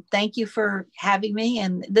welcome, and thank you for having me.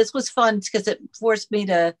 And this was fun because it forced me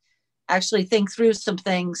to actually think through some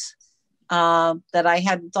things that I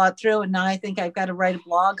hadn't thought through. And now I think I've got to write a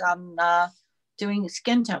blog on doing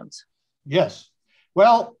skin tones. Yes.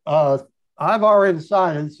 Well, I've already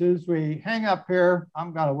decided as soon as we hang up here,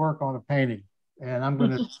 I'm going to work on a painting, and I'm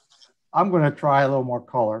going to try a little more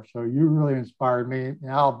color. So you really inspired me,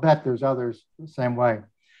 and I'll bet there's others the same way.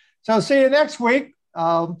 So see you next week.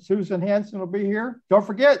 Susan Hansen will be here. Don't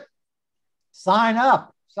forget, sign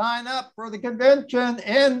up for the convention.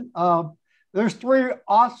 And there's 4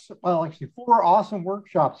 awesome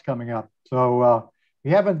workshops coming up. So if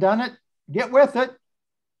you haven't done it, get with it.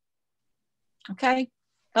 Okay.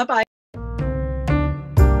 Bye-bye.